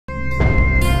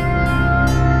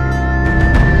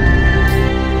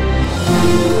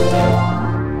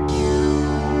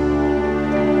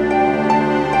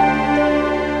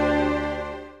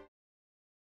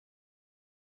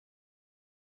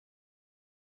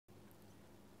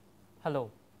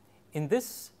Hello. In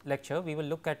this lecture, we will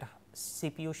look at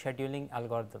CPU scheduling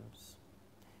algorithms.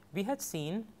 We had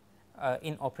seen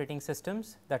in operating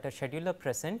systems that a scheduler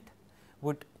present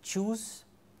would choose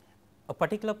a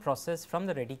particular process from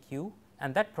the ready queue,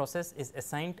 and that process is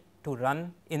assigned to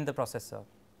run in the processor.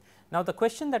 Now, the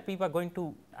question that we were going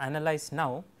to analyze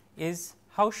now is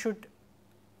how should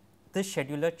this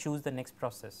scheduler choose the next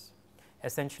process?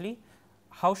 Essentially,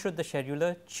 how should the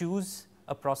scheduler choose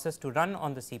a process to run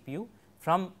on the CPU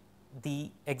from the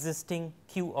existing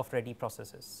queue of ready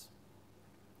processes.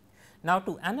 Now,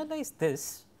 to analyze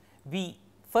this, we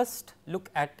first look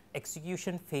at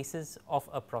execution phases of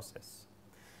a process.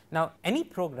 Now, any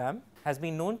program has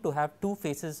been known to have two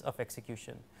phases of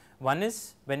execution. One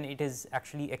is when it is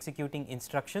actually executing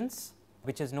instructions,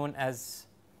 which is known as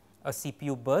a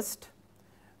CPU burst,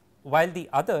 while the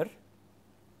other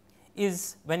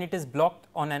is when it is blocked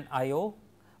on an I/O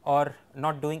or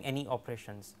not doing any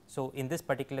operations. So, in this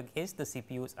particular case the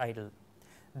CPU is idle.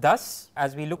 Thus,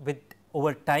 as we look with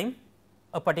over time,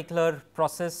 a particular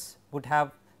process would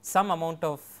have some amount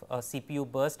of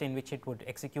CPU burst in which it would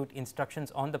execute instructions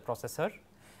on the processor,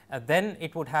 then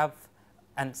it would have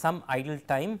some idle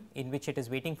time in which it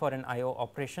is waiting for an I/O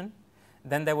operation,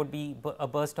 then there would be a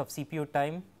burst of CPU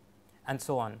time and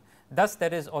so on. Thus,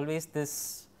 there is always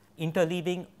this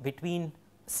interleaving between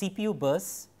CPU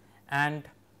bursts and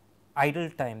idle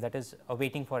time, that is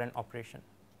waiting for an operation.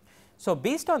 So,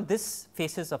 based on this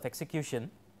phases of execution,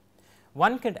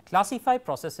 one can classify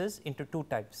processes into two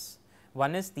types.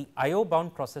 One is the I/O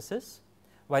bound processes,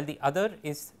 while the other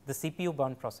is the CPU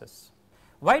bound process.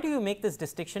 Why do you make this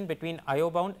distinction between I/O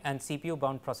bound and CPU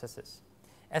bound processes?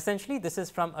 Essentially, this is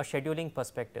from a scheduling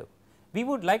perspective. We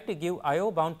would like to give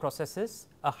I/O bound processes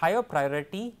a higher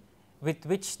priority with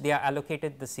which they are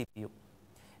allocated the CPU.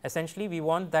 Essentially, we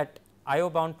want that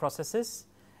I/O bound processes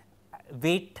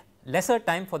wait lesser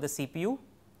time for the CPU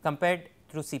compared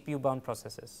to CPU bound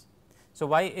processes. So,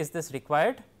 why is this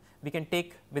required? We can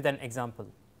take with an example.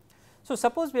 So,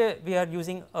 suppose we are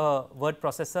using a word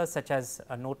processor such as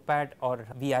a Notepad or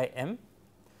VIM,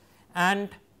 and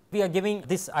we are giving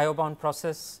this I/O bound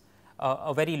process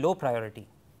a very low priority.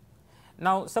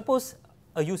 Now, suppose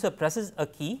a user presses a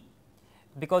key,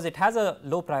 because it has a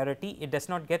low priority, it does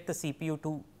not get the CPU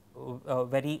to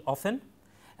very often,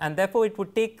 and therefore, it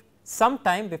would take some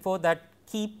time before that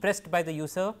key pressed by the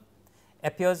user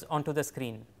appears onto the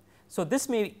screen. So, this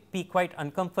may be quite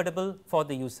uncomfortable for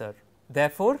the user.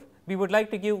 Therefore, we would like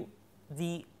to give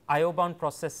the I/O bound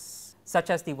process such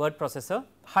as the word processor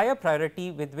higher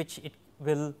priority with which it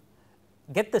will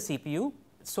get the CPU,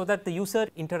 so that the user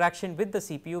interaction with the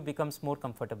CPU becomes more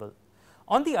comfortable.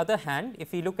 On the other hand,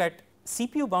 if we look at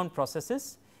CPU bound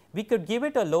processes, we could give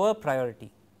it a lower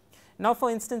priority. Now,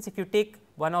 for instance, if you take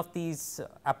one of these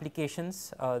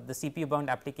applications, the CPU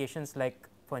bound applications, like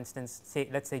for instance,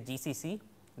 let us say GCC,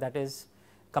 that is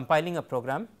compiling a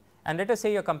program, and let us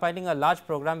say you are compiling a large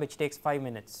program which takes 5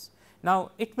 minutes. Now,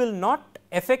 it will not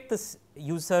affect this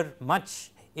user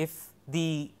much if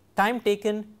the time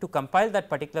taken to compile that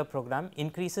particular program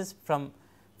increases from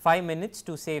 5 minutes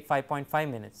to say 5.5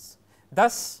 minutes.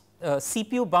 Thus,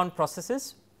 CPU bound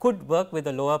processes could work with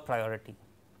a lower priority.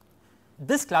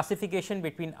 This classification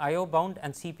between I/O bound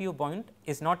and CPU bound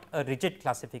is not a rigid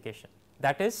classification.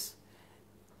 That is,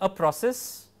 a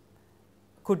process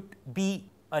could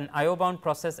be an I/O bound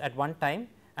process at one time,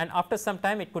 and after some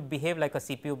time it could behave like a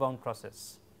CPU bound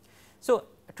process. So,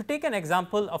 to take an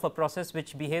example of a process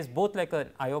which behaves both like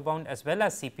an I/O bound as well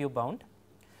as CPU bound,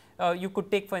 you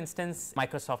could take for instance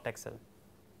Microsoft Excel.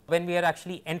 When we are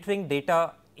actually entering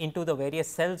data into the various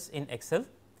cells in Excel,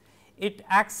 it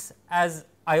acts as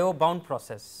I/O bound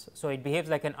process. So, it behaves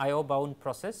like an I/O bound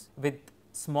process with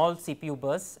small CPU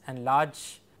bursts and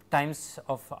large times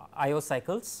of I/O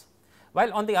cycles,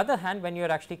 while on the other hand, when you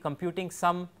are actually computing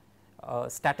some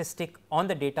statistic on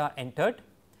the data entered,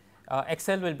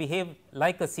 Excel will behave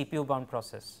like a CPU bound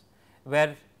process,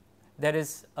 where there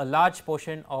is a large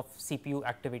portion of CPU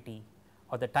activity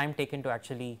or the time taken to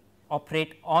actually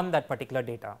operate on that particular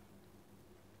data.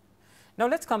 Now,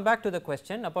 let us come back to the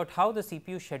question about how the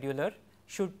CPU scheduler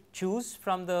should choose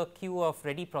from the queue of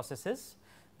ready processes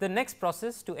the next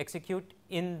process to execute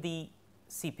in the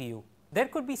CPU. There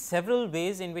could be several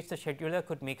ways in which the scheduler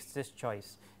could make this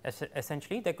choice.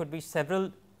 Essentially, there could be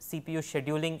several CPU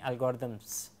scheduling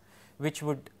algorithms which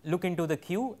would look into the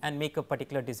queue and make a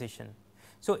particular decision.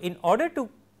 So, in order to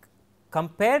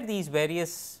compare these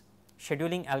various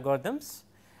scheduling algorithms,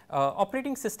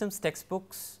 operating systems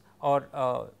textbooks or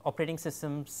operating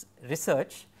systems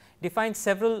research defines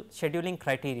several scheduling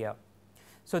criteria.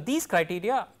 So, these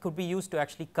criteria could be used to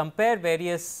actually compare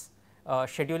various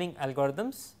scheduling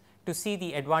algorithms to see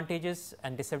the advantages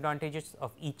and disadvantages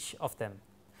of each of them.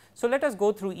 So, let us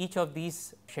go through each of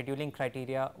these scheduling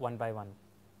criteria one by one.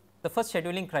 The first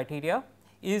scheduling criteria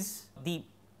is the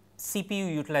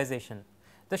CPU utilization.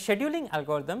 The scheduling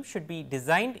algorithm should be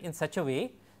designed in such a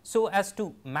way so as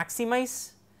to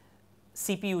maximize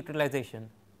CPU utilization.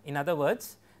 In other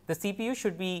words, the CPU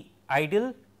should be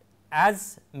idle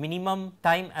as minimum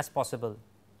time as possible.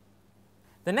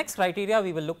 The next criteria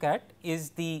we will look at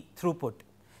is the throughput.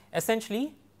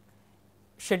 Essentially,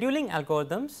 scheduling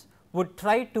algorithms would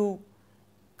try to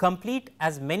complete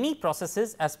as many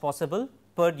processes as possible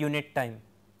per unit time.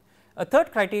 A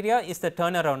third criteria is the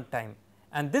turnaround time,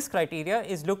 and this criteria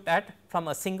is looked at from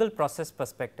a single process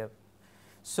perspective.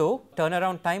 So,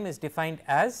 turnaround time is defined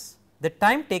as the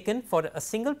time taken for a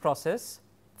single process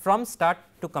from start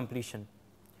to completion.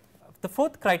 The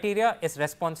fourth criteria is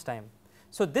response time.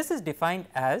 So, this is defined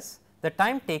as the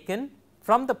time taken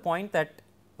from the point that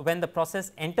when the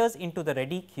process enters into the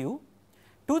ready queue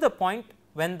to the point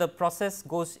when the process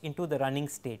goes into the running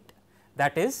state.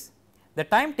 That is, the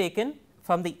time taken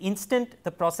from the instant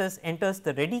the process enters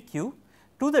the ready queue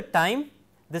to the time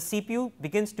the CPU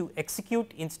begins to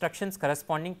execute instructions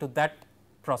corresponding to that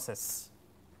process.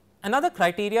 Another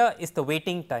criteria is the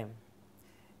waiting time.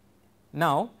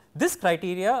 Now, this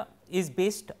criteria is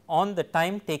based on the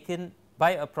time taken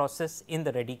by a process in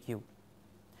the ready queue.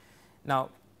 Now,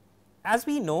 as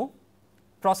we know,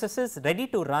 processes ready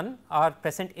to run are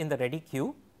present in the ready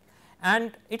queue,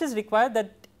 and it is required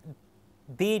that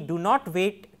they do not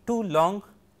wait too long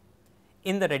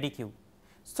in the ready queue.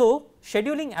 So,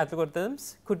 scheduling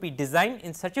algorithms could be designed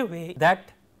in such a way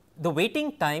that the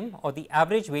waiting time or the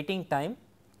average waiting time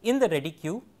in the ready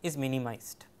queue is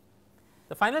minimized.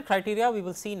 The final criteria we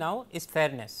will see now is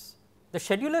fairness. The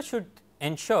scheduler should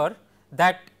ensure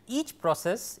that each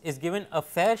process is given a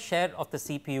fair share of the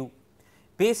CPU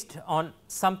based on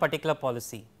some particular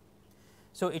policy.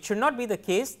 So, it should not be the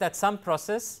case that some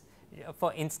process,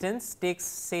 for instance, takes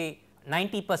say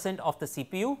 90% of the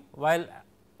CPU, while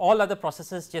all other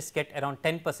processes just get around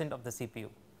 10% of the CPU.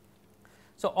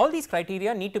 So, all these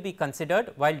criteria need to be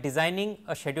considered while designing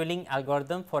a scheduling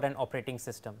algorithm for an operating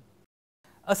system.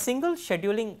 A single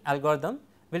scheduling algorithm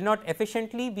will not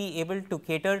efficiently be able to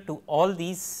cater to all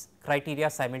these criteria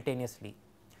simultaneously.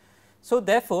 So,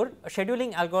 therefore,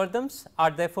 scheduling algorithms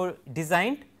are therefore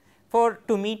designed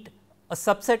to meet a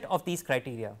subset of these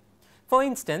criteria. For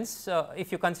instance,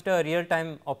 if you consider a real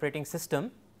time operating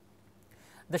system,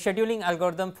 the scheduling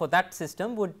algorithm for that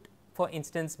system would, for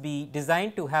instance, be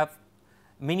designed to have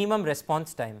minimum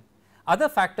response time. Other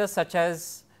factors such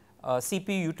as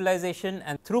CPU utilization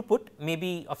and throughput may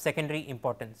be of secondary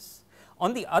importance.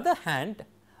 On the other hand,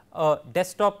 a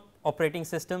desktop operating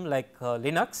system like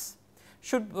Linux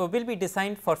will be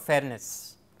designed for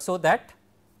fairness, so that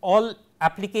all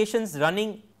applications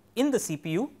running in the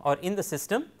CPU or in the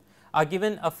system are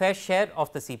given a fair share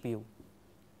of the CPU.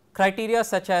 Criteria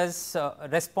such as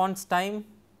response time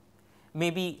may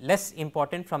be less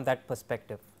important from that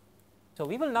perspective. So,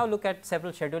 we will now look at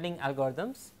several scheduling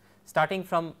algorithms, starting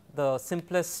from the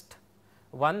simplest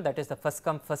one, that is the first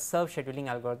come first serve scheduling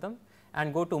algorithm,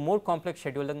 and go to more complex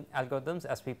scheduling algorithms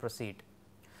as we proceed.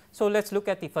 So, let us look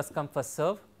at the first come first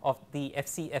serve of the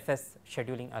FCFS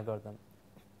scheduling algorithm.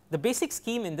 The basic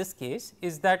scheme in this case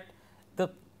is that the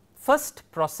first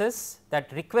process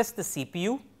that requests the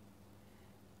CPU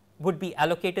would be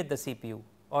allocated the CPU,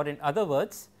 or in other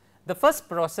words, the first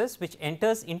process which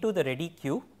enters into the ready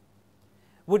queue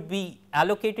would be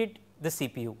allocated the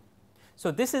CPU.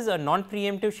 So, this is a non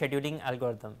preemptive scheduling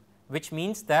algorithm, which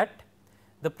means that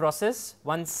the process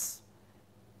once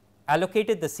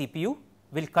allocated the CPU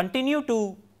will continue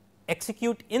to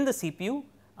execute in the CPU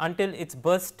until its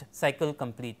burst cycle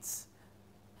completes.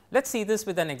 Let us see this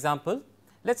with an example.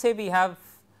 Let us say we have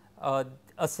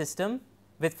a system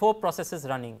with 4 processes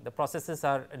running. The processes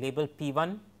are labeled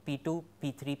P1, P2,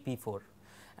 P3, P4,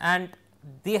 and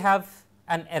they have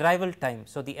an arrival time.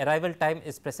 So, the arrival time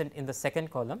is present in the second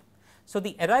column. So,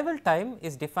 the arrival time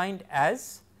is defined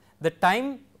as the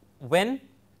time when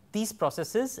these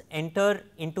processes enter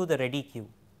into the ready queue.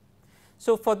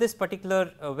 So, for this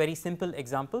particular very simple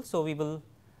example, so we will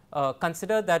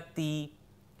consider that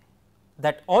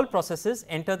that all processes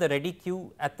enter the ready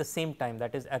queue at the same time,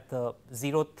 that is at the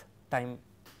 0th time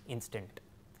instant.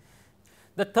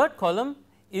 The third column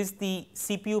is the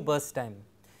CPU burst time.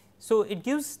 So, it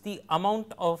gives the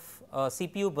amount of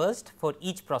CPU burst for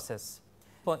each process.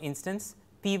 For instance,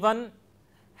 P1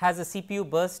 has a CPU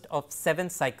burst of 7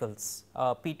 cycles,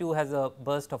 P2 has a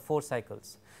burst of 4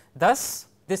 cycles. Thus,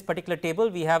 this particular table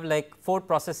we have like 4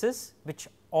 processes which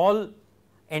all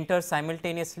enter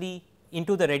simultaneously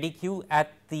into the ready queue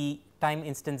at the time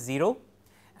instance 0,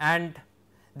 and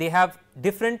they have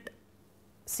different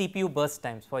CPU burst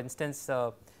times. For instance,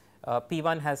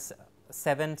 P1 has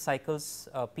 7 cycles,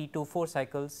 P2 4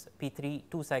 cycles, P3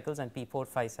 2 cycles, and P4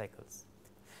 5 cycles.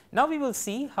 Now, we will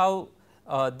see how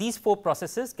these 4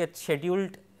 processes get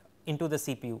scheduled into the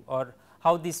CPU, or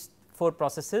how these 4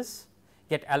 processes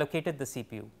get allocated the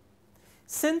CPU.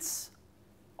 Since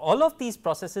all of these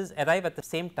processes arrive at the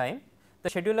same time, the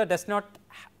scheduler does not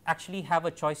actually have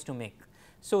a choice to make.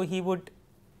 So, he would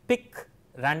pick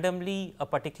randomly a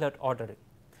particular order.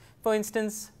 For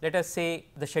instance, let us say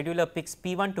the scheduler picks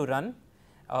P1 to run.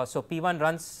 So, P1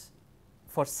 runs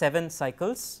for 7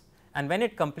 cycles, and when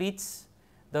it completes,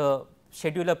 the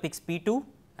scheduler picks P2,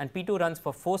 and P2 runs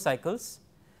for 4 cycles.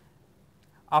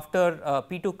 After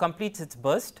P2 completes its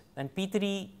burst, then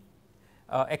P3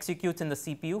 executes in the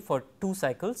CPU for 2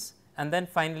 cycles, and then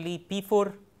finally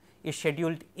P4 is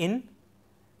scheduled in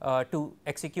to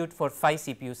execute for 5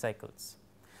 CPU cycles.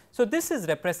 So, this is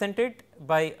represented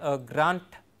by a Gantt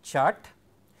chart.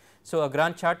 So, a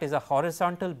Gantt chart is a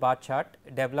horizontal bar chart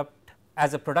developed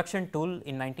as a production tool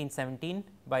in 1917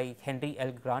 by Henry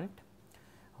L. Gantt,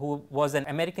 who was an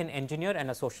American engineer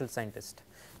and a social scientist.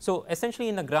 So, essentially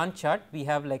in a Gantt chart we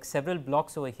have like several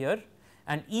blocks over here,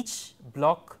 and each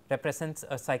block represents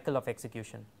a cycle of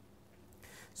execution.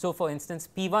 So, for instance,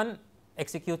 P1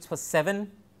 executes for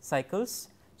 7 cycles.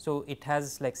 So, it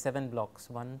has like 7 blocks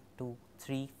 1, 2,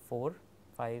 3, 4,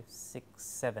 5, 6,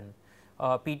 7.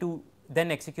 P2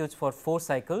 then executes for 4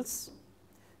 cycles.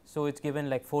 So, it is given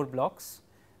like 4 blocks.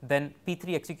 Then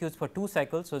P3 executes for 2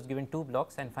 cycles. So, it is given 2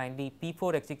 blocks, and finally,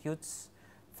 P4 executes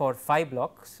for 5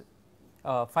 blocks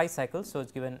 5 cycles. So, it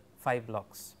is given 5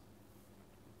 blocks.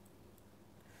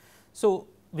 So,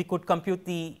 we could compute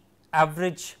the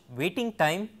average waiting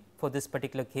time for this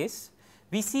particular case.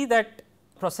 We see that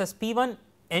process P1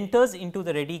 enters into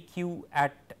the ready queue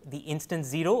at the instance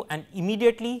 0 and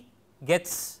immediately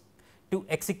gets to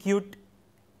execute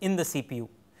in the CPU.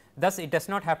 Thus, it does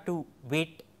not have to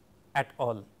wait at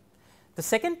all. The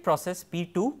second process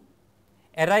P2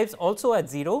 arrives also at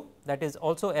 0, that is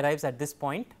also arrives at this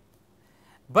point,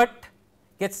 but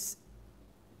gets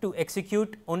to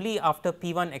execute only after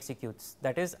P1 executes,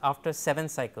 that is after 7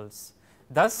 cycles.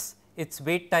 Thus, its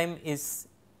wait time is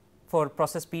for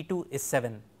process P2 is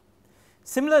 7.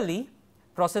 Similarly,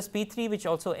 process P3, which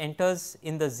also enters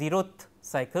in the 0th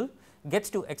cycle,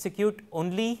 gets to execute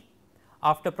only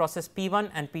after process P1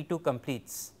 and P2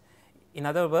 completes. In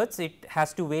other words, it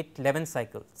has to wait 11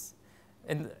 cycles.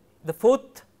 And the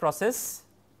 4th process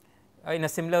in a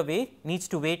similar way needs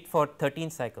to wait for 13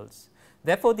 cycles.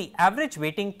 Therefore, the average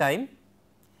waiting time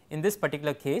in this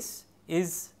particular case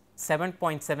is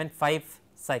 7.75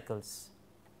 cycles.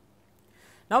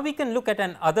 Now, we can look at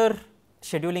another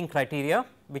scheduling criteria,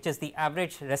 which is the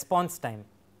average response time.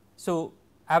 So,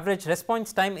 average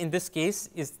response time in this case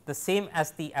is the same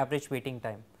as the average waiting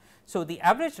time. So, the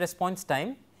average response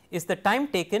time is the time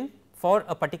taken for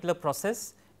a particular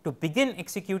process to begin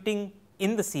executing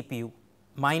in the CPU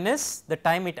minus the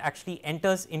time it actually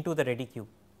enters into the ready queue.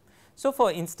 So,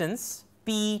 for instance,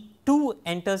 P2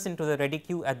 enters into the ready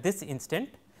queue at this instant,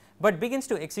 but begins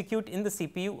to execute in the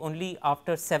CPU only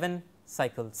after 7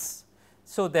 cycles.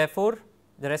 So, therefore,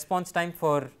 the response time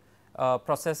for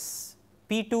process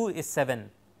P2 is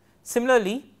 7.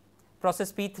 Similarly,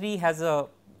 process P3 has a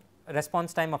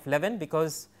response time of 11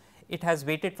 because it has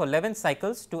waited for 11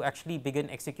 cycles to actually begin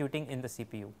executing in the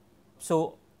CPU.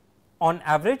 So, on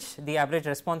average the average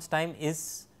response time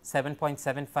is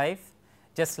 7.75,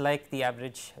 just like the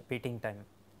average waiting time.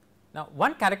 Now,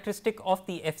 one characteristic of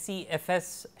the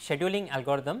FCFS scheduling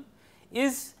algorithm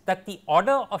is that the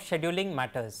order of scheduling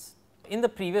matters. In the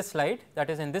previous slide, that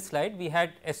is in this slide, we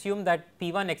had assumed that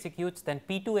P1 executes, then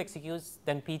P2 executes,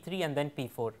 then P3 and then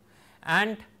P4,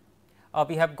 and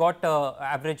we have got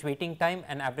average waiting time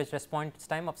and average response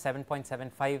time of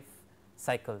 7.75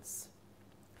 cycles.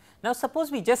 Now,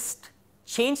 suppose we just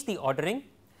change the ordering,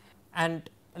 and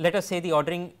let us say the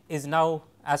ordering is now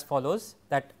as follows,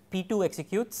 that P2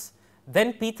 executes,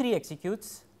 then P3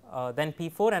 executes, then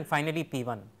P4 and finally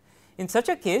P1. In such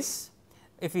a case,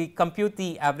 if we compute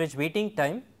the average waiting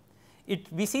time,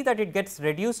 we see that it gets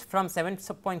reduced from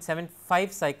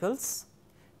 7.75 cycles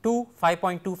to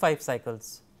 5.25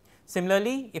 cycles.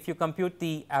 Similarly, if you compute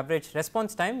the average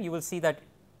response time, you will see that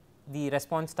the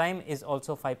response time is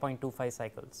also 5.25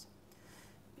 cycles.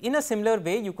 In a similar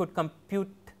way, you could compute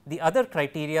the other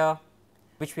criteria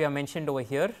which we have mentioned over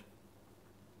here,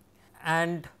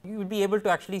 and you will be able to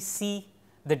actually see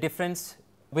the difference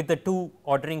with the two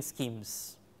ordering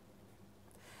schemes.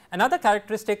 Another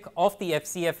characteristic of the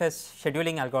FCFS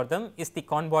scheduling algorithm is the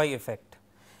convoy effect.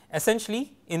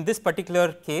 Essentially, in this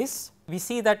particular case, we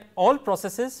see that all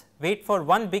processes wait for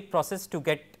one big process to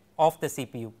get off the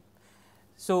CPU.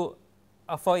 So,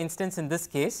 for instance, in this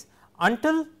case,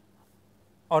 until,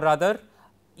 or rather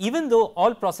even though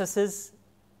all processes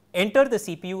enter the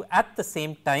CPU at the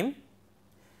same time,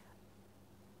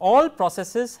 all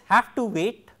processes have to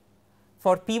wait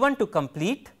for P1 to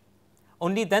complete,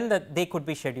 only then that they could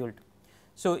be scheduled.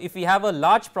 So, if we have a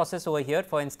large process over here,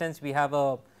 for instance, we have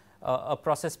a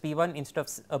process P1, instead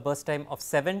of a burst time of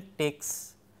 7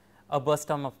 takes a burst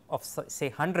time of say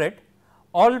 100,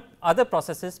 all other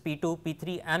processes P2,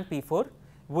 P3 and P4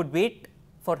 would wait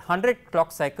for 100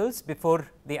 clock cycles before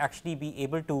they actually be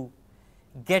able to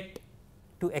get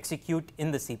to execute in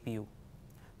the CPU.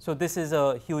 So, this is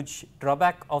a huge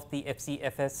drawback of the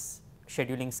FCFS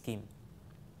scheduling scheme.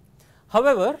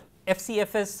 However,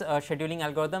 FCFS scheduling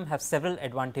algorithm have several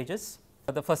advantages.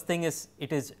 The first thing is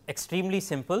it is extremely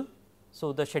simple.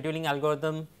 So, the scheduling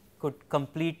algorithm could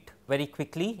complete very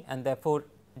quickly, and therefore,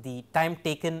 the time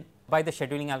taken by the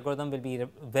scheduling algorithm will be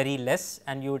very less,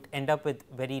 and you would end up with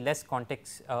very less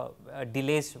context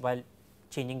delays while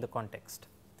changing the context.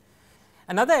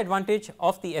 Another advantage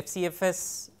of the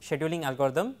FCFS scheduling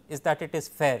algorithm is that it is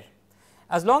fair.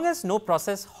 As long as no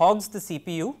process hogs the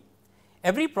CPU,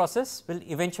 every process will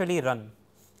eventually run,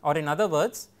 or in other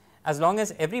words, as long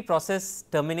as every process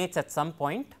terminates at some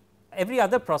point, every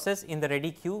other process in the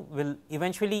ready queue will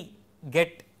eventually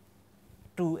get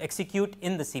to execute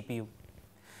in the CPU.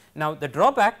 Now, the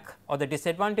drawback or the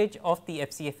disadvantage of the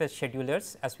FCFS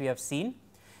schedulers, as we have seen,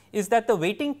 is that the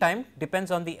waiting time depends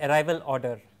on the arrival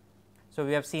order. So,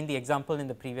 we have seen the example in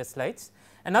the previous slides.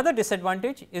 Another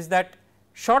disadvantage is that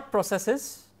short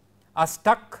processes are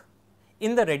stuck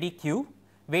in the ready queue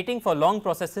waiting for long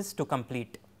processes to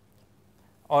complete,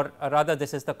 or rather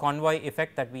this is the convoy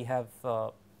effect that we have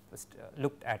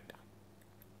looked at.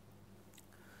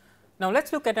 Now, let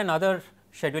us look at another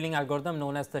scheduling algorithm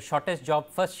known as the shortest job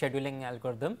first scheduling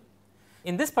algorithm.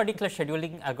 In this particular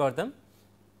scheduling algorithm,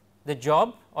 the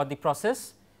job or the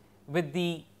process with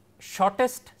the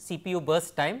shortest CPU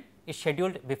burst time is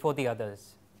scheduled before the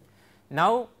others.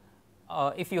 Now,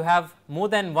 if you have more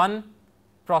than one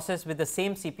process with the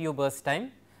same CPU burst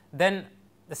time, then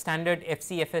the standard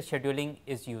FCFS scheduling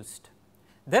is used.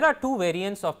 There are two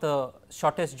variants of the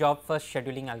shortest job first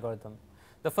scheduling algorithm.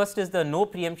 The first is the no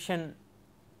preemption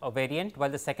variant, while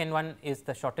the second one is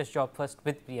the shortest job first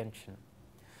with preemption.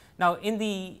 Now, in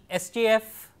the SJF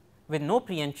with no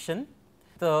preemption,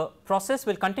 the process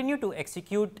will continue to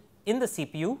execute in the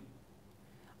CPU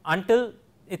until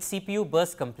its CPU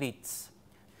burst completes.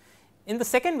 In the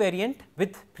second variant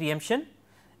with preemption,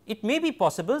 it may be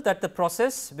possible that the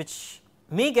process which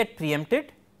may get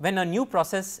preempted when a new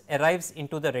process arrives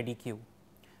into the ready queue.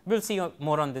 We will see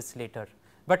more on this later,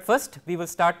 but first we will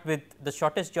start with the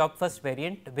shortest job first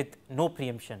variant with no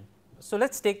preemption. So,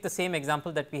 let us take the same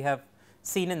example that we have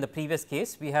seen in the previous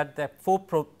case. We had the 4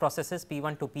 processes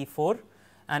P1 to P4,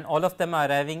 and all of them are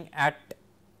arriving at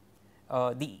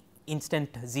the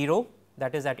instant 0,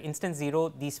 that is at instant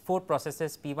 0 these 4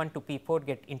 processes P1 to P4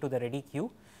 get into the ready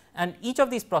queue, and each of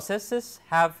these processes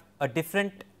have a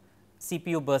different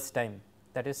CPU burst time,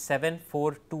 that is 7,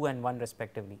 4, 2 and 1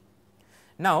 respectively.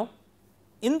 Now,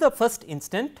 in the first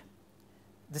instant,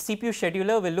 the CPU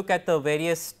scheduler will look at the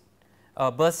various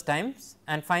burst times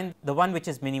and find the one which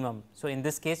is minimum. So, in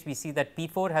this case we see that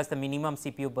P4 has the minimum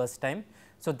CPU burst time.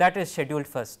 So, that is scheduled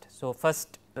first. So,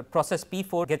 first the process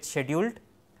P4 gets scheduled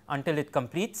until it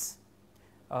completes.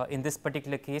 In this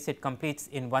particular case it completes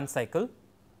in one cycle.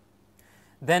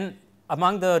 Then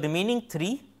among the remaining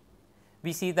 3,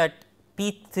 we see that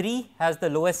P3 has the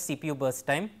lowest CPU burst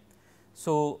time.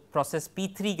 So, process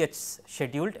P3 gets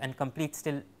scheduled and completes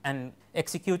till and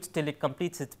executes till it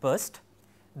completes its burst.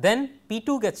 Then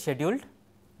P2 gets scheduled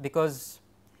because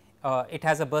it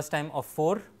has a burst time of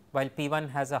 4, while P1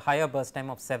 has a higher burst time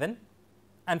of 7,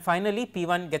 and finally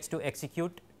P1 gets to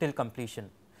execute till completion.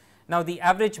 Now, the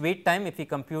average wait time, if we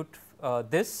compute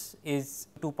this, is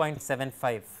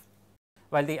 2.75,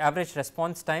 while the average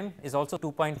response time is also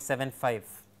 2.75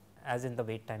 as in the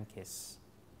wait time case.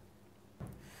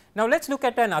 Now, let us look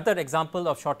at another example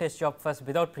of shortest job first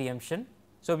without preemption.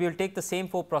 So, we will take the same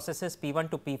 4 processes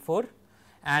P1 to P4,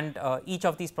 and each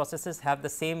of these processes have the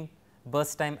same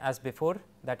burst time as before,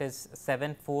 that is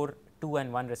 7, 4, 2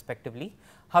 and 1 respectively.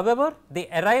 However, they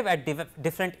arrive at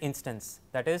different instants,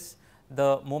 that is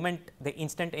the moment, the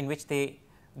instant in which they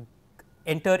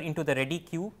enter into the ready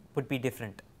queue would be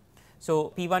different.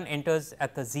 So, P1 enters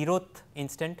at the 0th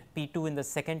instant, P2 in the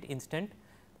second instant,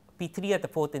 P3 at the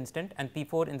 4th instant and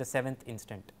P4 in the 7th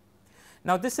instant.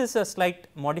 Now, this is a slight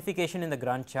modification in the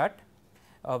Gantt chart,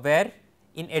 where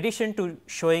in addition to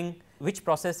showing which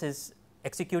process is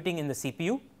executing in the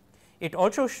CPU, it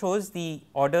also shows the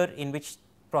order in which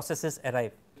processes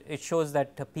arrive. It shows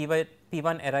that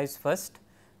P1 arrives first,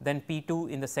 then P2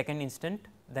 in the 2nd instant,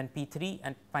 then P3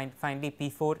 and finally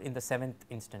P4 in the 7th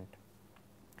instant.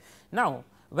 Now,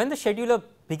 when the scheduler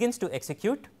begins to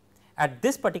execute at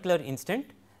this particular instant,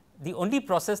 the only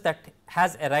process that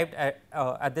has arrived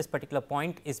at this particular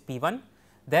point is P1.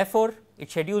 Therefore,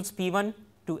 it schedules P1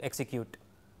 to execute.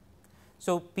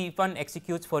 So, P1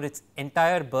 executes for its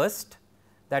entire burst,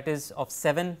 that is of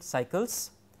 7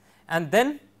 cycles, and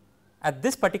then at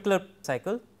this particular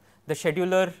cycle the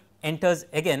scheduler enters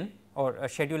again, or a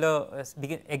scheduler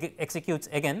executes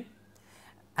again,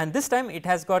 and this time it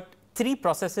has got 3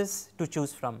 processes to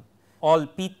choose from. All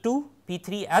P2,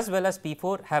 P3 as well as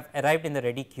P4 have arrived in the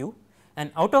ready queue,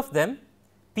 and out of them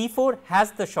P4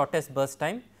 has the shortest burst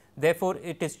time. Therefore,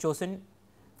 it is chosen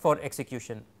for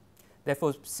execution.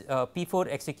 Therefore, P4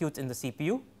 executes in the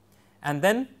CPU, and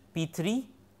then P3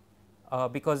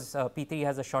 because P3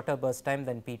 has a shorter burst time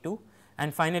than P2,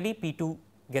 and finally P2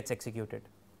 gets executed.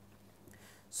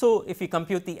 So, if we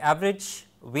compute the average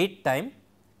wait time,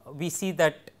 we see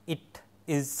that it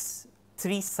is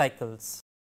 3 cycles.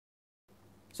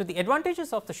 So, the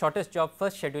advantages of the shortest job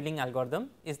first scheduling algorithm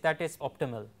is that it is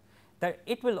optimal, that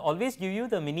it will always give you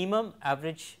the minimum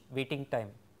average waiting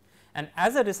time, and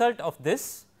as a result of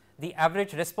this the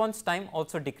average response time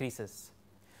also decreases.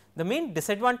 The main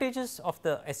disadvantages of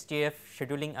the SJF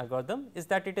scheduling algorithm is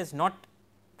that it is not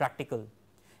practical.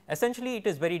 Essentially, it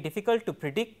is very difficult to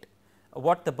predict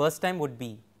what the burst time would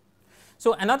be.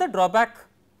 So, another drawback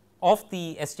of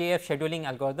the SJF scheduling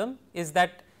algorithm is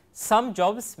that some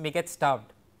jobs may get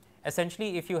starved.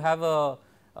 Essentially, if you have a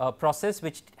process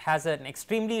which has an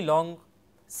extremely long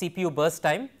CPU burst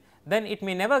time, then it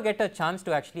may never get a chance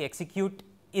to actually execute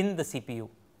in the CPU.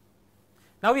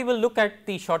 Now, we will look at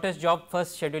the shortest job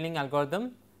first scheduling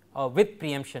algorithm with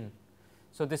preemption.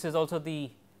 So, this is also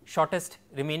the shortest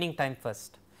remaining time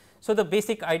first. So, the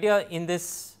basic idea in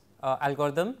this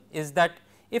algorithm is that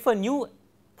if a new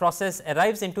process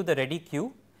arrives into the ready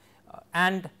queue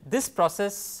and this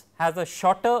process has a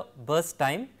shorter burst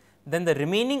time than the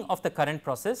remaining of the current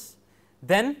process,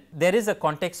 then there is a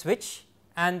context switch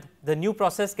and the new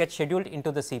process gets scheduled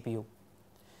into the CPU.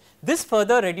 This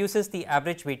further reduces the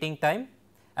average waiting time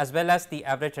as well as the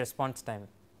average response time.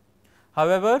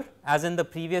 However, as in the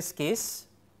previous case,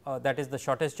 that is the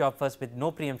shortest job first with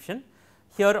no preemption,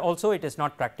 here also it is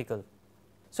not practical.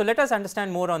 So, let us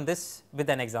understand more on this with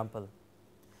an example.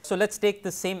 So, let us take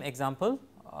the same example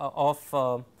of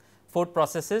 4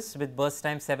 processes with burst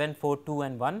time 7, 4, 2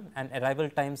 and 1 and arrival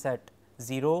times at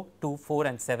 0, 2, 4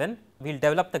 and 7. We will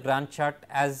develop the Gantt chart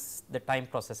as the time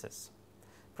processes.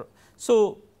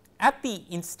 So, at the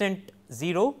instant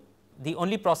 0, the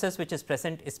only process which is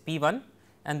present is P1,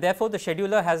 and therefore, the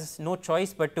scheduler has no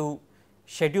choice but to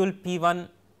schedule P1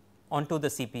 onto the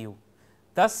CPU.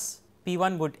 Thus,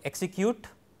 P1 would execute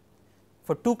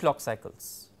for 2 clock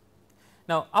cycles.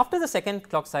 Now, after the second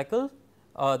clock cycle,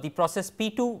 the process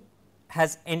P2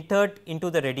 has entered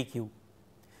into the ready queue.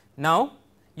 Now,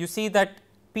 you see that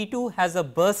P2 has a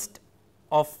burst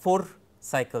of 4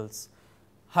 cycles.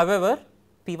 However,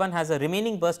 P1 has a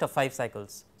remaining burst of 5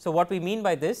 cycles. So, what we mean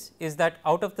by this is that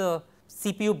out of the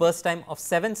CPU burst time of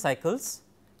 7 cycles,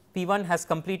 P1 has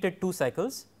completed 2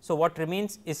 cycles. So, what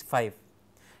remains is 5.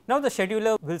 Now, the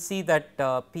scheduler will see that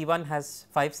P1 has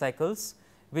 5 cycles,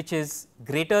 which is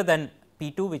greater than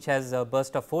P2, which has a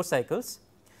burst of 4 cycles.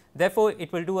 Therefore,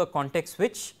 it will do a context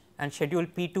switch and schedule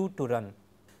P2 to run.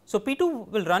 So, P2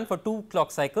 will run for 2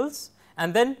 clock cycles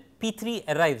and then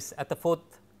P3 arrives at the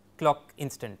 4th clock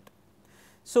instant.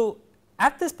 So,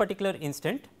 at this particular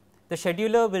instant, the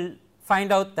scheduler will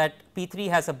find out that P3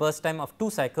 has a burst time of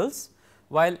 2 cycles,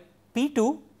 while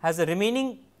P2 has a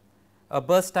remaining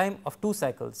burst time of 2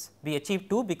 cycles. We achieve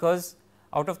 2 because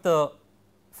out of the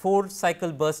 4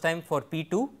 cycle burst time for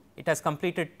P2, it has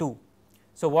completed 2.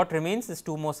 So, what remains is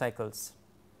 2 more cycles.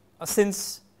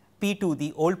 Since P2,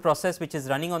 the old process which is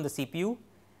running on the CPU,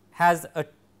 has a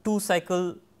 2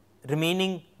 cycle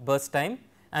remaining burst time,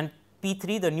 and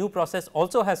P3, the new process,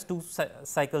 also has 2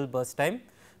 cycle burst time.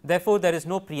 Therefore, there is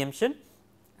no preemption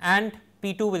and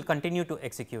P2 will continue to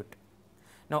execute.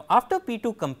 Now, after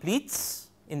P2 completes,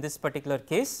 in this particular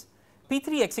case,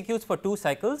 P3 executes for 2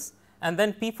 cycles and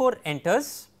then P4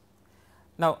 enters.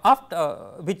 Now, after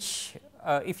which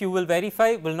if you will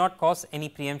verify will not cause any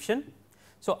preemption.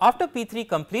 So, after P3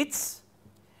 completes,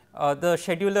 the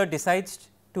scheduler decides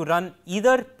to run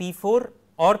either P4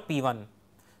 or or P1.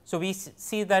 So, we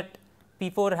see that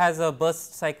P4 has a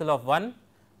burst cycle of 1,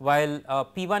 while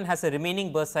P1 has a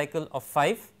remaining burst cycle of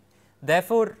 5.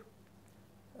 Therefore,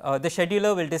 the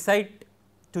scheduler will decide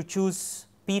to choose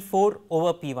P4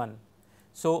 over P1.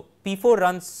 So, P4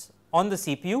 runs on the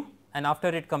CPU, and after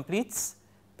it completes,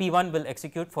 P1 will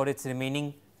execute for its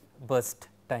remaining burst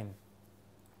time.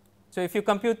 So, if you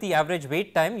compute the average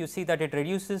wait time, you see that it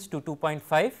reduces to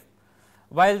 2.5,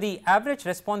 while the average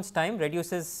response time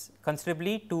reduces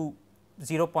considerably to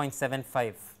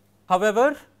 0.75.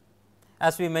 However,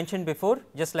 as we mentioned before,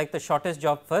 just like the shortest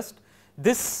job first,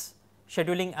 this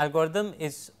scheduling algorithm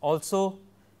is also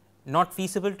not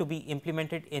feasible to be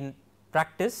implemented in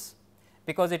practice,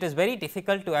 because it is very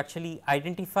difficult to actually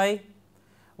identify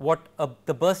what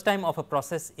the burst time of a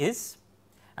process is,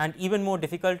 and even more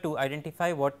difficult to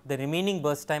identify what the remaining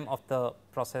burst time of the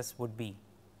process would be.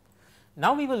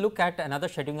 Now, we will look at another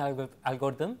scheduling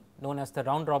algorithm known as the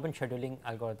round robin scheduling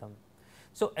algorithm.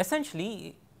 So,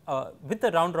 essentially with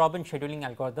the round robin scheduling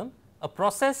algorithm, a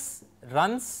process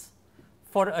runs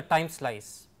for a time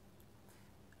slice,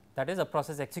 that is, a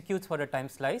process executes for a time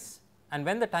slice, and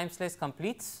when the time slice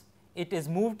completes, it is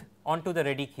moved onto the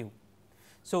ready queue.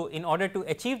 So, in order to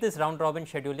achieve this round robin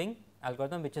scheduling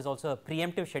algorithm, which is also a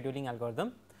preemptive scheduling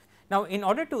algorithm. Now, in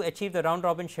order to achieve the round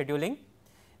robin scheduling,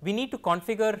 we need to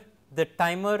configure the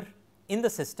timer in the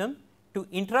system to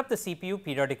interrupt the CPU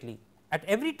periodically. At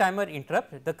every timer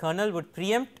interrupt, the kernel would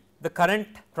preempt the current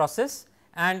process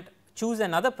and choose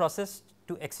another process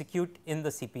to execute in the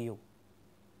CPU.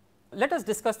 Let us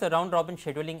discuss the round robin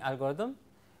scheduling algorithm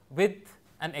with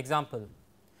an example.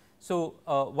 So,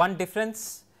 one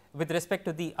difference with respect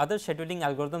to the other scheduling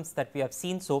algorithms that we have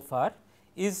seen so far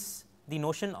is the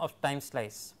notion of time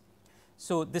slice.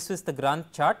 So, this is the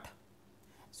Gantt chart.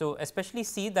 So, especially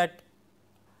see that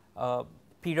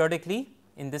periodically,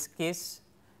 in this case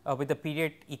with the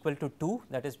period equal to 2,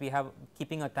 that is, we have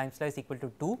keeping a time slice equal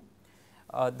to 2,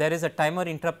 there is a timer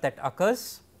interrupt that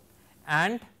occurs,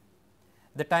 and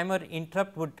the timer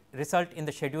interrupt would result in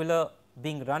the scheduler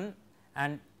being run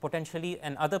and potentially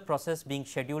another process being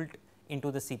scheduled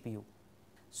into the CPU.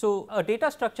 So, a data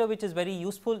structure which is very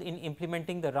useful in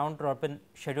implementing the round robin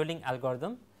scheduling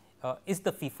algorithm is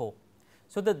the FIFO.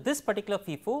 So, this particular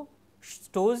FIFO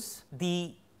stores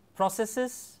the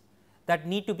processes that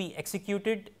need to be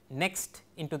executed next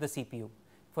into the CPU.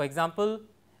 For example,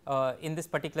 in this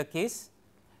particular case,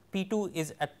 P2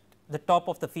 is at the top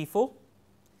of the FIFO.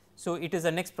 So, it is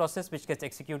the next process which gets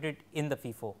executed in the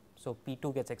FIFO. So,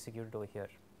 P2 gets executed over here.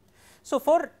 So,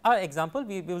 for our example,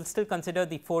 we will still consider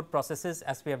the 4 processes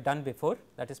as we have done before,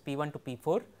 that is P1 to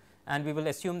P4, and we will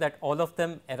assume that all of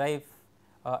them arrive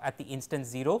at the instance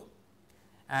 0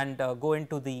 and go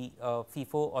into the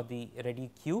FIFO or the ready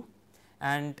queue,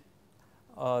 and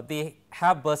they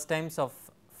have burst times of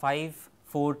 5,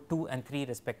 4, 2 and 3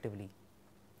 respectively.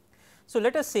 So,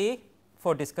 let us say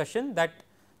for discussion that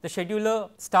the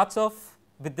scheduler starts off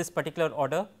with this particular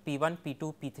order P1,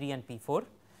 P2, P3 and P4.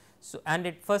 So, and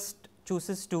it first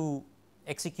chooses to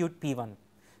execute P1.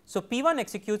 So, P1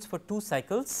 executes for 2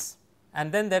 cycles,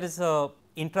 and then there is a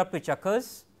interrupt which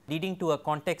occurs leading to a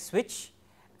context switch,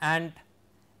 and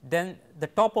then the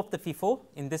top of the FIFO,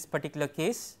 in this particular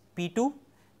case P2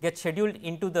 gets scheduled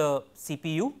into the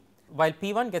CPU, while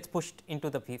P1 gets pushed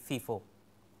into the FIFO.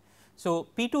 So,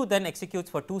 P2 then executes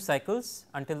for 2 cycles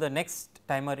until the next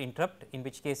timer interrupt, in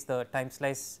which case the time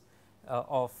slice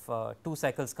of 2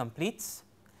 cycles completes,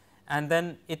 and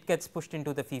then it gets pushed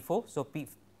into the FIFO. So,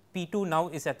 P2 now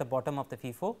is at the bottom of the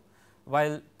FIFO,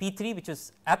 while P3, which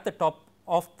is at the top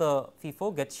of the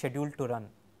FIFO, gets scheduled to run.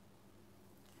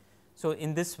 So,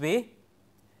 in this way,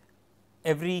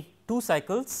 every 2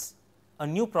 cycles a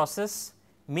new process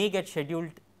may get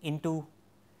scheduled into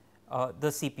the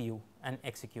CPU and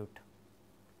execute.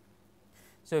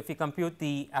 So, if we compute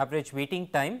the average waiting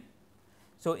time,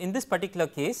 so in this particular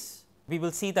case we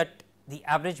will see that the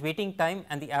average waiting time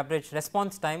and the average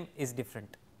response time is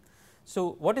different.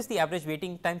 So, what is the average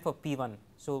waiting time for P1?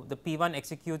 So, the P1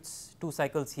 executes 2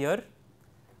 cycles here,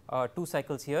 2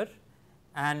 cycles here,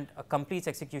 and completes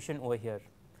execution over here.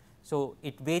 So,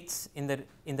 it waits in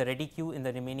the ready queue in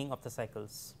the remaining of the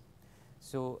cycles.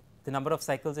 So, the number of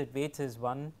cycles it waits is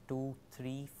 1, 2,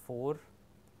 3, 4,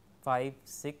 5,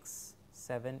 6,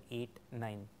 7, 8,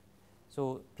 9.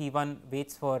 So, P1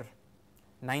 waits for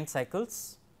 9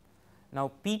 cycles.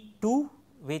 Now, P2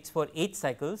 waits for 8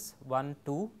 cycles, 1,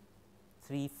 2,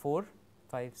 3, 4,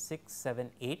 5, 6, 7,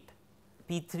 8,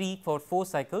 P3 for 4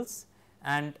 cycles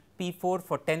and P4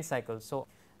 for 10 cycles. So,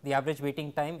 the average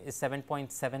waiting time is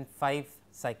 7.75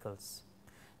 cycles.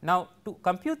 Now, to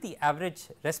compute the average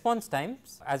response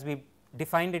times, as we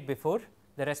defined it before.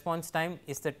 The response time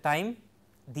is the time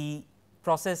the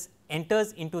process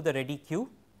enters into the ready queue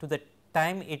to the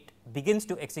time it begins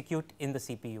to execute in the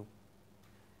CPU.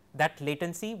 That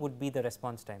latency would be the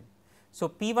response time. So,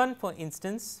 P 1 for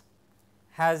instance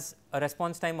has a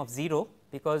response time of 0,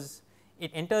 because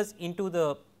it enters into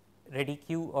the ready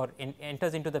queue or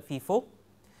enters into the FIFO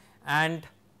and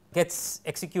gets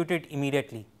executed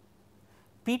immediately.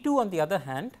 P 2 on the other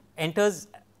hand enters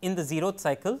in the 0th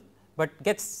cycle, but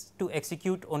gets to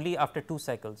execute only after 2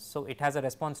 cycles. So, it has a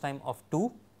response time of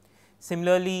 2.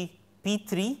 Similarly, P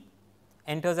 3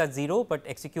 enters at 0, but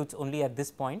executes only at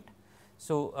this point.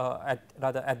 So,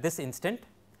 at this instant,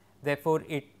 therefore,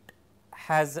 it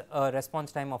has a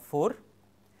response time of 4,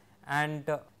 and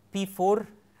P 4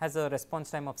 has a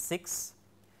response time of 6.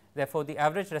 Therefore, the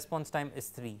average response time is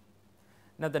 3.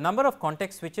 Now, the number of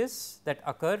context switches that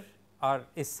occur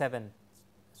is 7.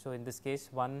 So, in this case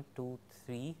 1, 2,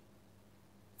 3,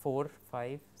 4,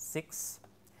 5, 6,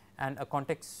 and a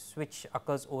context switch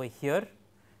occurs over here,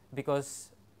 because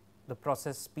the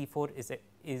process P 4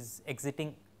 is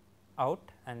exiting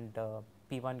out and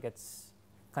P 1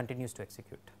 continues to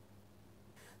execute.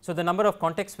 So, the number of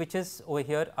context switches over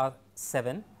here are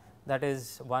 7, that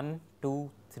is 1,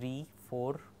 2, 3,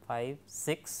 4, 5,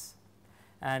 6,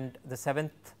 and the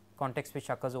 7th context switch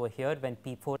occurs over here when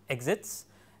P 4 exits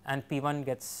and P 1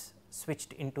 gets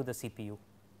switched into the CPU.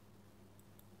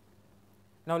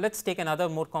 Now, let us take another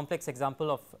more complex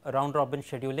example of round robin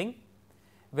scheduling,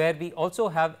 where we also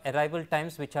have arrival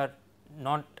times which are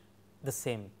not the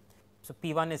same. So,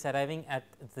 P 1 is arriving at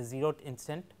the 0th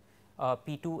instant,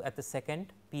 P 2 at the 2nd,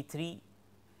 P 3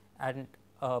 and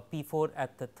P 4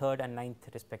 at the 3rd and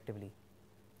 9th respectively.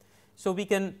 So, we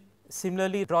can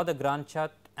similarly draw the Gantt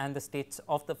chart and the states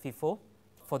of the FIFO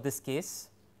for this case.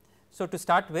 So, to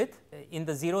start with, in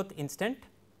the 0th instant,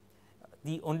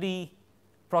 the only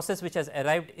process which has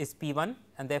arrived is P 1,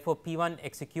 and therefore, P 1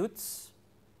 executes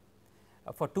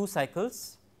for 2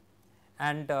 cycles,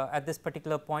 and at this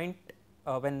particular point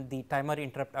when the timer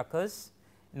interrupt occurs,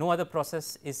 no other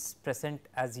process is present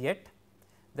as yet.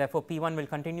 Therefore, P 1 will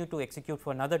continue to execute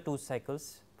for another 2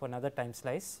 cycles for another time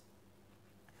slice.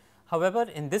 However,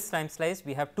 in this time slice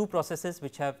we have 2 processes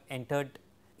which have entered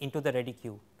into the ready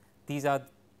queue. These are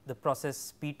the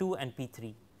process P 2 and P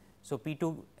 3. So, P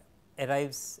 2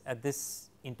 arrives at this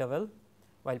interval,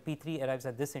 while P 3 arrives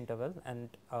at this interval, and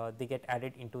they get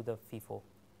added into the FIFO.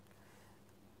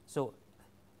 So,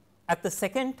 at the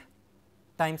second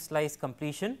time slice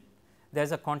completion, there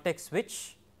is a context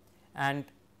switch and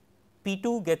P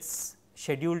 2 gets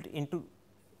scheduled into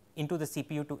the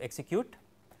CPU to execute,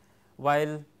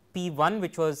 while P 1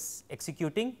 which was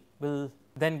executing will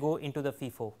then go into the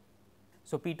FIFO.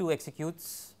 So, P 2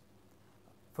 executes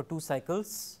for 2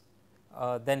 cycles,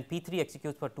 then P 3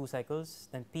 executes for 2 cycles,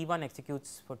 then P 1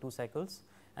 executes for 2 cycles,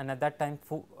 and at that time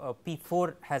P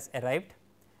 4 has arrived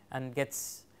and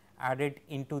gets added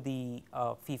into the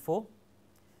FIFO.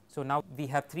 So, now we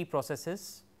have 3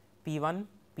 processes P 1,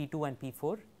 P 2 and P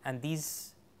 4, and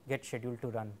these get scheduled to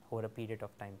run over a period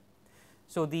of time.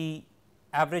 So, the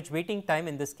average waiting time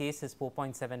in this case is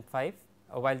 4.75,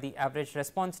 while the average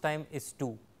response time is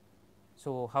 2.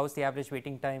 So, how is the average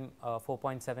waiting time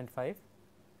 4.75?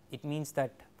 It means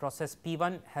that process P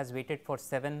 1 has waited for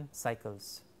 7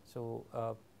 cycles.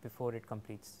 So, before it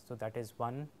completes. So, that is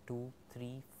 1, 2,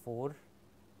 3, 4,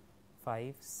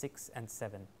 5, 6 and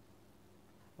 7,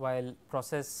 while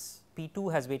process P 2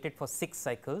 has waited for 6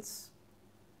 cycles.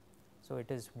 So, it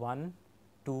is 1,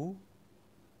 2,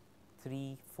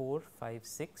 3, 4, 5,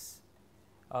 6.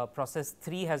 Process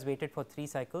 3 has waited for 3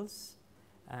 cycles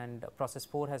and process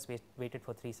 4 has waited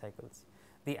for 3 cycles.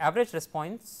 The average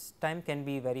response time can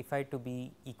be verified to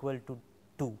be equal to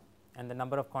 2, and the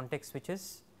number of context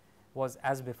switches was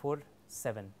as before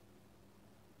 7.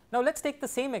 Now, let us take the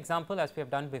same example as we have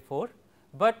done before,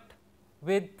 but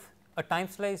with a time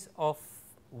slice of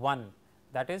 1,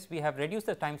 that is, we have reduced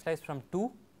the time slice from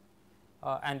 2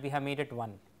 and we have made it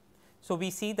 1. So, we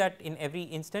see that in every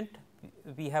instant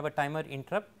we have a timer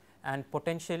interrupt and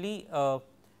potentially a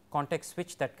context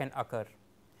switch that can occur.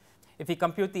 If we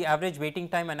compute the average waiting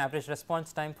time and average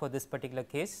response time for this particular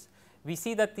case, we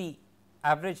see that the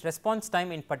average response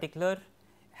time in particular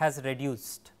has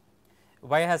reduced.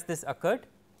 Why has this occurred?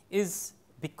 Is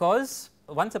because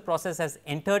once a process has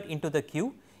entered into the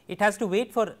queue, it has to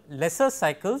wait for lesser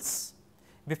cycles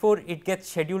before it gets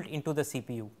scheduled into the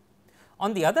CPU.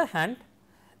 On the other hand,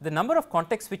 the number of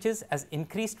context switches has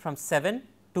increased from 7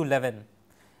 to 11.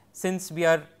 Since we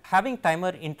are having timer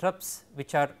interrupts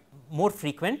which are more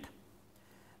frequent,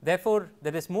 therefore,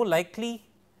 there is more likely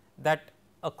that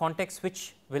a context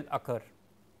switch will occur.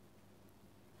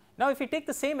 Now, if we take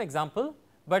the same example,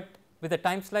 but with a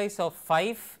time slice of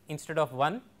 5 instead of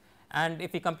 1, and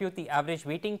if we compute the average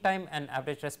waiting time and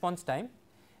average response time,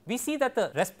 we see that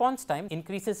the response time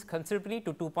increases considerably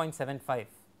to 2.75,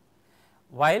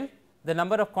 while the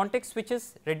number of context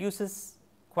switches reduces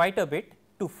quite a bit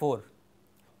to 4.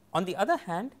 On the other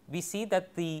hand, we see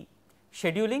that the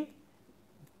scheduling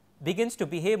begins to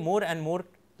behave more and more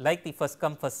like the first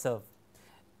come first serve.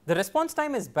 The response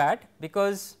time is bad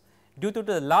because due to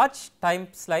the large time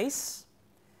slice,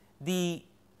 the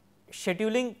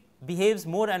scheduling behaves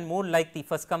more and more like the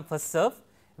first come first serve,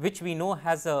 which we know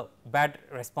has a bad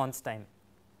response time.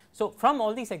 So, from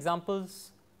all these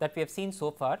examples that we have seen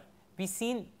so far,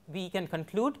 we can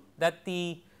conclude that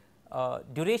the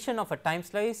duration of a time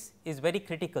slice is very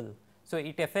critical. So,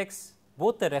 it affects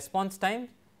both the response time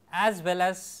as well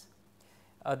as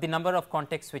the number of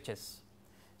context switches.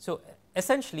 So,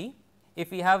 essentially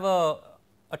if we have a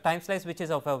time slice which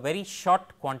is of a very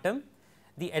short quantum,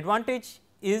 the advantage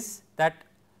is that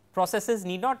processes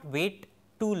need not wait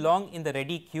too long in the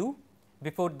ready queue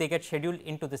before they get scheduled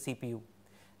into the CPU.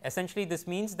 Essentially this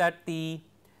means that the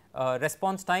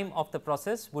response time of the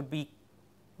process would be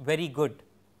very good,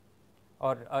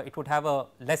 or it would have a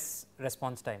less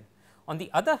response time. On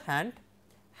the other hand,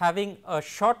 having a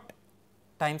short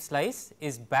time slice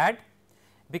is bad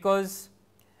because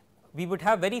we would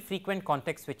have very frequent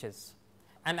context switches,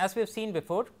 and as we have seen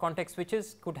before, context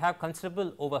switches could have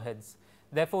considerable overheads.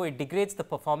 Therefore, it degrades the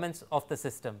performance of the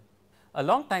system. A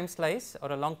long time slice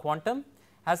or a long quantum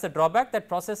has the drawback that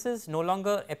processes no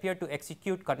longer appear to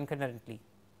execute concurrently.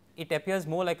 It appears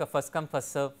more like a first come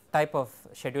first serve type of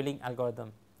scheduling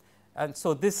algorithm, and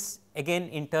so this again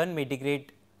in turn may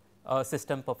degrade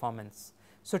system performance.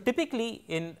 So, typically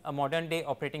in a modern day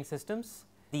operating systems,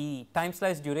 the time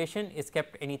slice duration is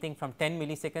kept anything from 10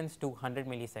 milliseconds to 100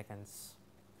 milliseconds.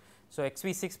 So,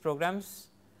 XV6 programs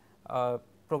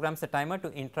the timer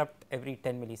to interrupt every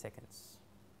 10 milliseconds.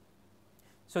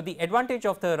 So, the advantage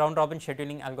of the round robin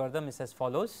scheduling algorithm is as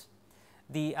follows.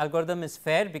 The algorithm is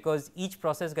fair because each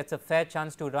process gets a fair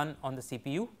chance to run on the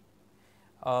CPU.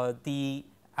 The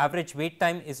average wait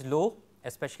time is low,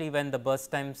 especially when the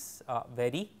burst times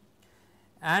vary,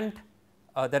 and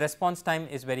the response time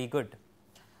is very good.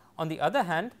 On the other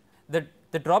hand,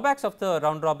 the drawbacks of the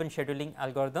round robin scheduling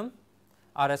algorithm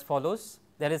are as follows.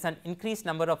 There is an increased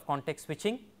number of context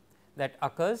switching that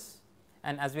occurs,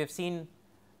 and as we have seen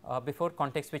before,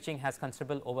 context switching has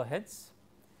considerable overheads.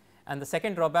 And the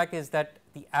second drawback is that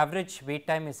the average wait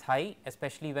time is high,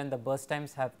 especially when the burst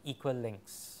times have equal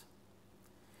lengths.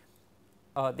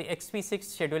 The XV6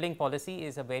 scheduling policy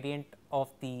is a variant of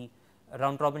the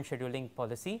round robin scheduling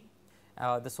policy.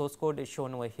 The source code is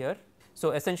shown over here.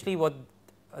 So, essentially what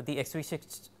the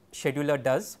XV6 scheduler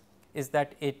does is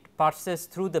that it parses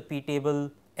through the p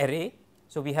table array.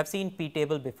 So, we have seen p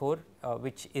table before,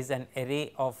 which is an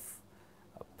array of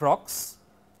procs,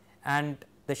 and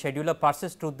the scheduler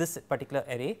parses through this particular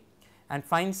array and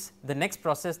finds the next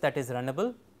process that is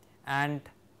runnable and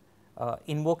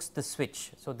invokes the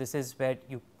switch. So, this is where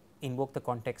you invoke the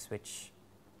context switch.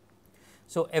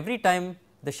 So, every time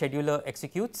the scheduler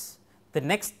executes, the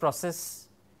next process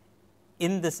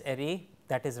in this array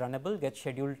that is runnable gets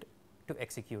scheduled to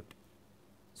execute.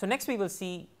 So, next we will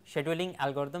see scheduling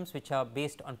algorithms which are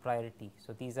based on priority.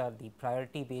 So, these are the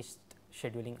priority based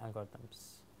scheduling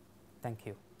algorithms. Thank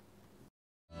you.